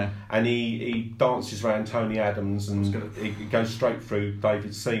brilliant. Yeah. And he dances around Tony Adams and he goes straight through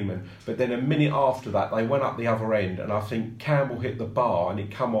David Seaman. But then a minute after that, they went up the other end and I think Campbell hit the bar and it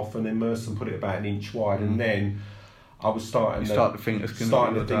come off and then Merson put it about an inch wide and then I was starting to think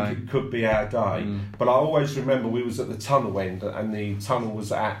it could be our day. But I always remember we was at the tunnel end and the tunnel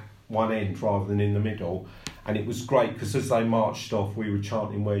was at one end rather than in the middle. And it was great because as they marched off, we were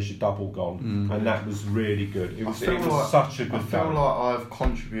chanting, "Where's your double gone?" And that was really good. It was such a good game. I feel like I've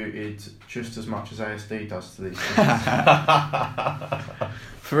contributed just as much as ASD does to these things.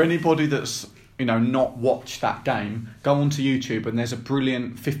 For anybody that's not watched that game, go onto YouTube and there's a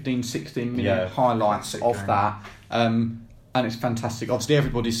brilliant 15-16 minute highlights of that. And it's fantastic. Obviously,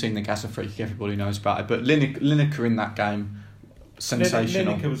 everybody's seen the Gaza free kick, everybody knows about it. But Lineker in that game,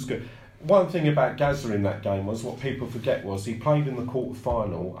 sensational. Lineker was good. One thing about Gaza in that game was what people forget was he played in the quarter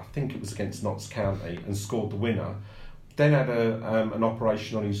final. I think it was against Notts County and scored the winner. Then had an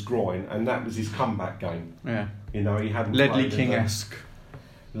operation on his groin, and that was his comeback game. Yeah, he hadn't. Ledley King-esque.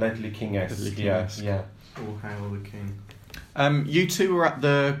 Ledley King-esque. Yeah. All hail the king. You two were at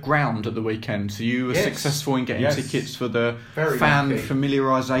the ground at the weekend, so you were successful in getting tickets for the fan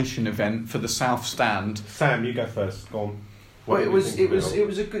familiarisation event for the South Stand. Sam, you go first. Go on. Well, it was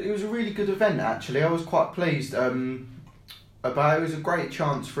a really good event actually. I was quite pleased about it. It was a great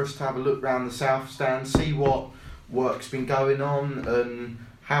chance for us to have a look around the South Stand, see what work's been going on and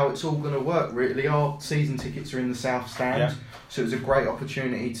how it's all going to work really. Our season tickets are in the South Stand, so it was a great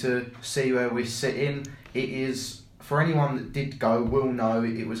opportunity to see where we're sitting. It is, for anyone that did go will know,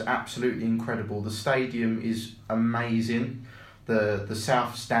 it was absolutely incredible. The stadium is amazing. The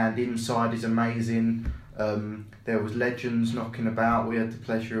South Stand inside is amazing. There was legends knocking about. We had the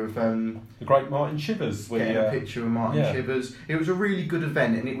pleasure of the great Martin Chivers. Getting a picture of Martin Chivers. It was a really good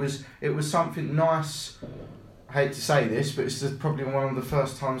event, and it was something nice. I hate to say this, but it's probably one of the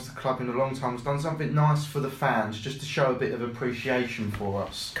first times the club in a long time has done something nice for the fans, just to show a bit of appreciation for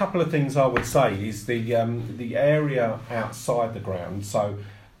us. A couple of things I would say is the area outside the ground. So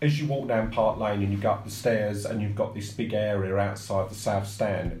as you walk down Park Lane and you go up the stairs and you've got this big area outside the South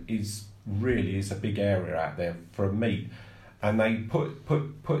Stand is a big area out there for a meet, and they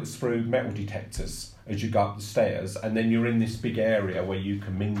put us through metal detectors as you go up the stairs, and then you're in this big area where you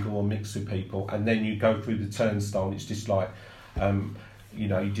can mingle and mix with people, and then you go through the turnstile and it's just like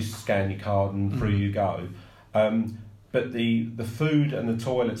you just scan your card and through you go. But the food and the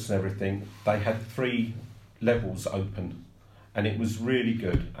toilets and everything, they had 3 levels open, and it was really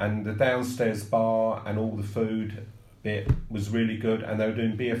good, and the downstairs bar and all the food bit was really good, and they were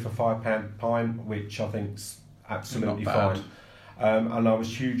doing beer for £5 a pint, which I think's absolutely fine. And I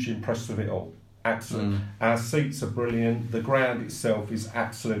was hugely impressed with it all. Absolutely. Our seats are brilliant. The ground itself is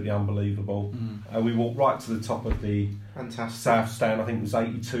absolutely unbelievable. We walked right to the top of the South Stand. I think it was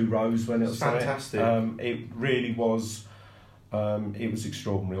 82 rows when it was fantastic. It really was. It was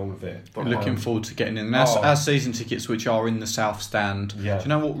extraordinary, all of it. But looking forward to getting in. Our season tickets, which are in the South Stand. Yeah. Do you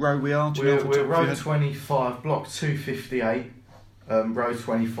know what row we are? We're row 25, block 258, row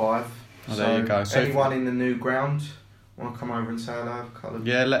 25. Oh, there you go. So anyone in the new ground want to come over and say hello?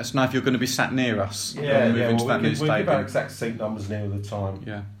 Yeah, let us know if you're going to be sat near us. We'll give our exact seat numbers near the time.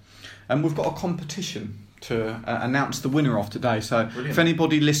 Yeah. And we've got a competition to announce the winner of today. So brilliant. If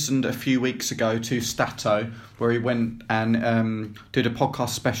anybody listened a few weeks ago to Stato, where he went and did a podcast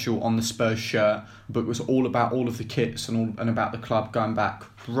special on the Spurs shirt, the book was all about all of the kits and about the club going back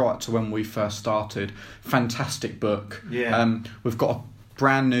right to when we first started. Fantastic book. Yeah. We've got a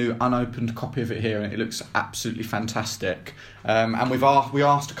brand new unopened copy of it here, and it looks absolutely fantastic. And we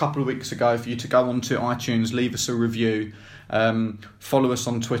asked a couple of weeks ago for you to go onto iTunes, leave us a review, follow us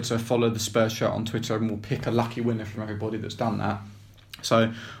on Twitter, follow the Spurs Shirt on Twitter, and we'll pick a lucky winner from everybody that's done that.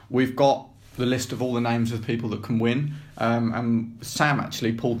 So we've got the list of all the names of the people that can win, and Sam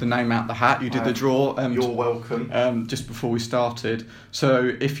actually pulled the name out the hat. You did the draw. You're welcome. Just before we started.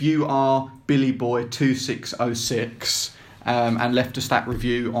 So if you are Billy Boy 2606 and left us that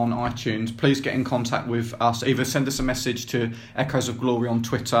review on iTunes, please get in contact with us. Either send us a message to Echoes of Glory on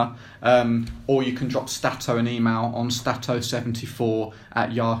Twitter, or you can drop Stato an email on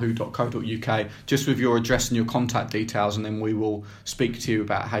stato74@yahoo.co.uk, just with your address and your contact details, and then we will speak to you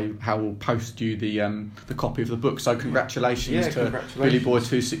about how we'll post you the copy of the book. So congratulations to Billy Boy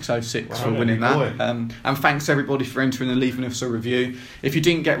 2606 for winning that. And thanks everybody for entering and leaving us a review. If you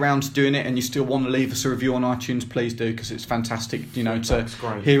didn't get round to doing it and you still want to leave us a review on iTunes, please do, because it's fantastic, to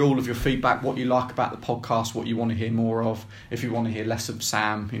hear all of your feedback, what you like about the podcast, what you want to hear more of. If you want to hear less of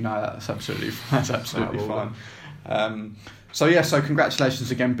Sam, that's absolutely fine. So congratulations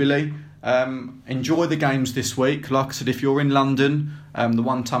again, Billy. Enjoy the games this week. Like I said, if you're in London, the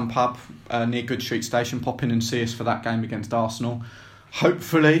One Ton Pub near Good Street Station, pop in and see us for that game against Arsenal.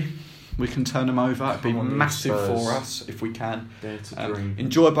 Hopefully we can turn them over. It'd be massive for us if we can.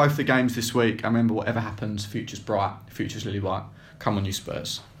 Enjoy both the games this week, and remember, whatever happens, future's bright, future's lily white. Come on, you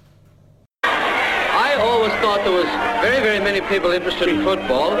Spurs. I always thought there was very, very many people interested in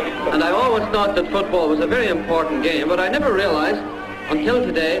football, and I always thought that football was a very important game, but I never realised until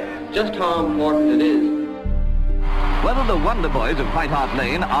today just how important it is. Whether the Wonder Boys of White Hart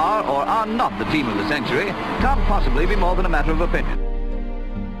Lane are or are not the team of the century can't possibly be more than a matter of opinion.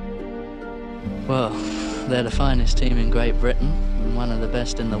 Well, they're the finest team in Great Britain and one of the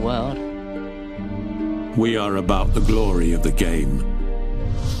best in the world. We are about the glory of the game.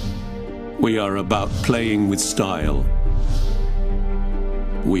 We are about playing with style.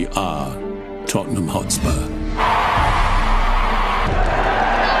 We are Tottenham Hotspur.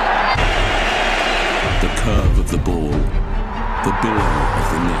 The curve of the ball, the billow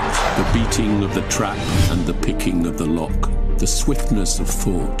of the net, the beating of the trap and the picking of the lock, the swiftness of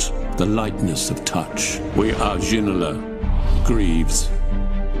thought, the lightness of touch. We are Ginola, Greaves,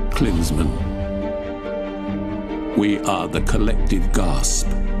 Klinsmann. We are the collective gasp,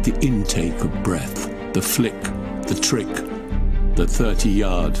 the intake of breath, the flick, the trick, the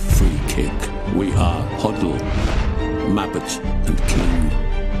 30-yard free kick. We are Hoddle, Mabbott and King.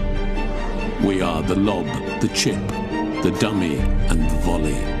 We are the lob, the chip, the dummy and the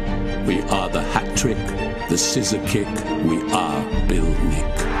volley. We are the hat trick, the scissor kick. We are Bill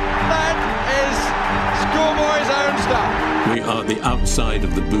Nick. That is schoolboy's own stuff. We are the outside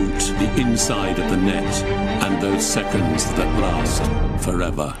of the boot, the inside of the net, and those seconds that last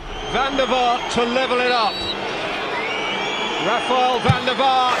forever. Van der Vaart to level it up. Rafael van der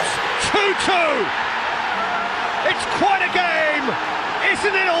Vaart, 2-2. It's quite a game,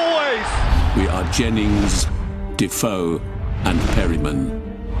 isn't it always? We are Jennings, Defoe, and Perryman.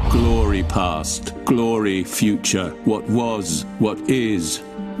 Glory past, glory future, what was, what is,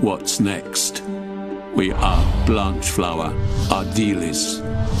 what's next. We are Blanchflower, Ardiles,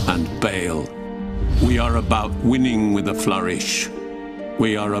 and Bale. We are about winning with a flourish.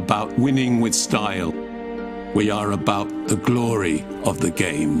 We are about winning with style. We are about the glory of the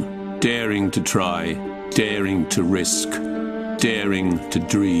game. Daring to try, daring to risk, daring to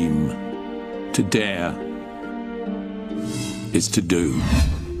dream. To dare is to do.